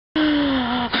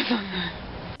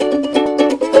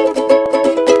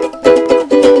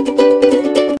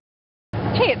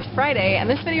Friday, and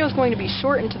this video is going to be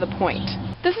short and to the point.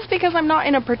 This is because I'm not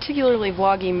in a particularly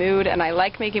vloggy mood, and I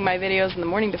like making my videos in the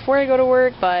morning before I go to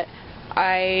work, but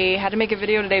I had to make a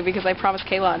video today because I promised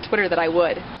Kayla on Twitter that I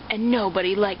would. And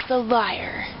nobody likes a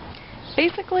liar.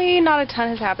 Basically, not a ton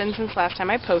has happened since last time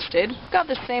I posted. Got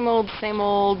the same old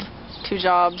 2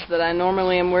 jobs that I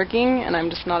normally am working, and I'm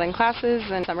just not in classes,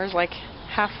 and summer's like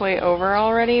halfway over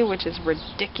already, which is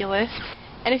ridiculous.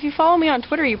 And if you follow me on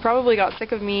Twitter, you probably got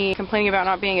sick of me complaining about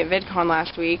not being at VidCon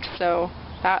last week, so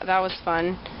that was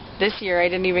fun. This year I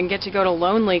didn't even get to go to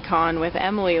LonelyCon with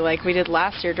Emily like we did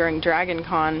last year during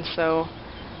DragonCon, so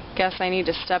guess I need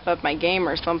to step up my game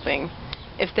or something.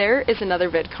 If there is another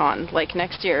VidCon, like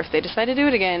next year, if they decide to do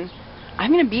it again, I'm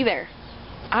gonna be there.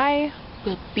 I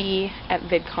will be at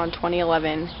VidCon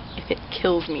 2011 if it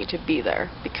kills me to be there,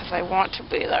 because I want to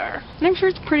be there. And I'm sure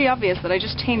it's pretty obvious that I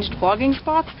just changed vlogging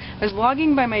spots. I was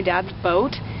vlogging by my dad's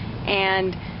boat,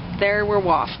 and there were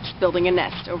wasps building a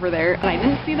nest over there, and I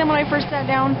didn't see them when I first sat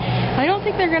down. I don't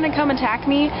think they're gonna come attack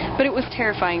me, but it was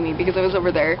terrifying me because I was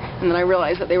over there, and then I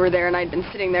realized that they were there, and I'd been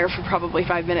sitting there for probably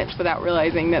 5 minutes without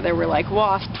realizing that there were like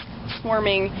wasps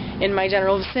swarming in my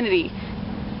general vicinity.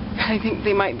 I think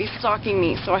they might be stalking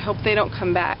me, so I hope they don't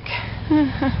come back.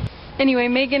 Anyway,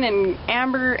 Megan and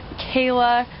Amber,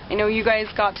 Kayla, I know you guys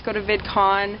got to go to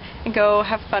VidCon and go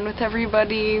have fun with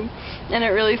everybody, and it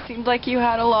really seemed like you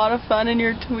had a lot of fun in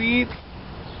your tweets,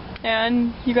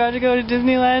 and you got to go to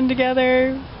Disneyland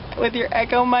together with your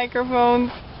Echo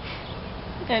microphones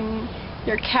and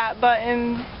your cat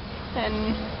buttons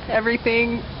and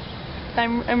everything.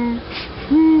 I'm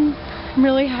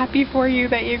really happy for you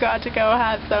that you got to go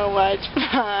have so much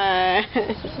fun.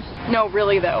 No,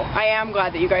 really though, I am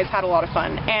glad that you guys had a lot of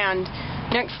fun, and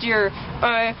next year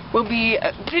I will be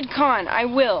at VidCon. I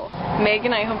will.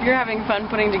 Megan, I hope you're having fun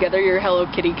putting together your Hello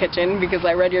Kitty kitchen, because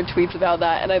I read your tweets about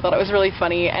that and I thought it was really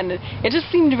funny, and it just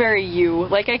seemed very you.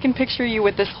 Like, I can picture you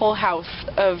with this whole house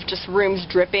of just rooms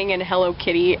dripping in Hello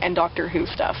Kitty and Doctor Who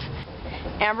stuff.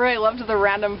 Amber, I loved the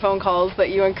random phone calls that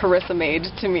you and Carissa made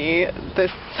to me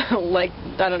this, like,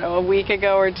 I don't know, a week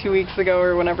ago or 2 weeks ago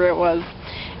or whenever it was.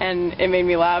 And it made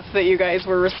me laugh that you guys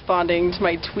were responding to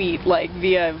my tweet, like,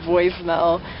 via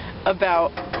voicemail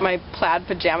about my plaid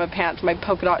pajama pants, my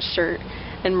polka dot shirt,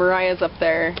 and Mariah's up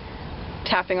there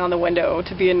tapping on the window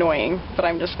to be annoying, but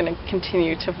I'm just going to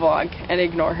continue to vlog and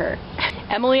ignore her.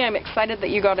 Emily, I'm excited that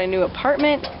you got a new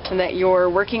apartment and that you're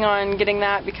working on getting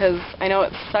that, because I know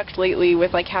it sucked lately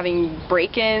with like having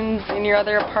break-ins in your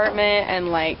other apartment and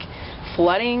like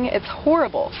flooding. It's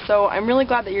horrible. So I'm really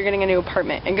glad that you're getting a new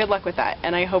apartment, and good luck with that,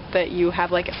 and I hope that you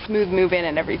have like a smooth move-in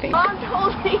and everything. Mom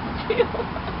told me to.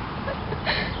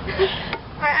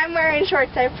 I'm wearing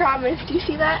shorts, I promise. Do you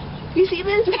see that? Do you see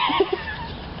this?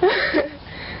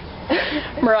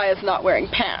 Mariah's not wearing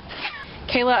pants.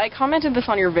 Kayla, I commented this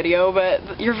on your video,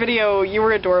 but your video, you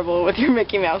were adorable with your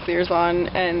Mickey Mouse ears on,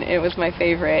 and it was my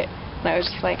favorite. And I was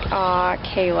just like, aw,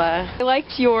 Kayla. I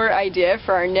liked your idea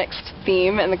for our next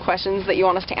theme and the questions that you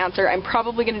want us to answer. I'm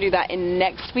probably going to do that in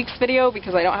next week's video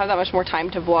because I don't have that much more time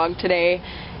to vlog today,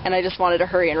 and I just wanted to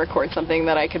hurry and record something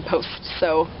that I could post.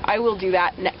 So I will do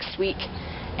that next week.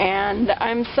 And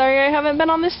I'm sorry I haven't been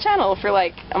on this channel for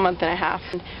like a month and a half.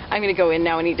 I'm going to go in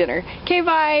now and eat dinner. Okay,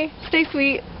 bye. Stay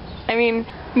sweet. I mean,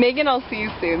 Megan, I'll see you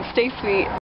soon. Stay sweet.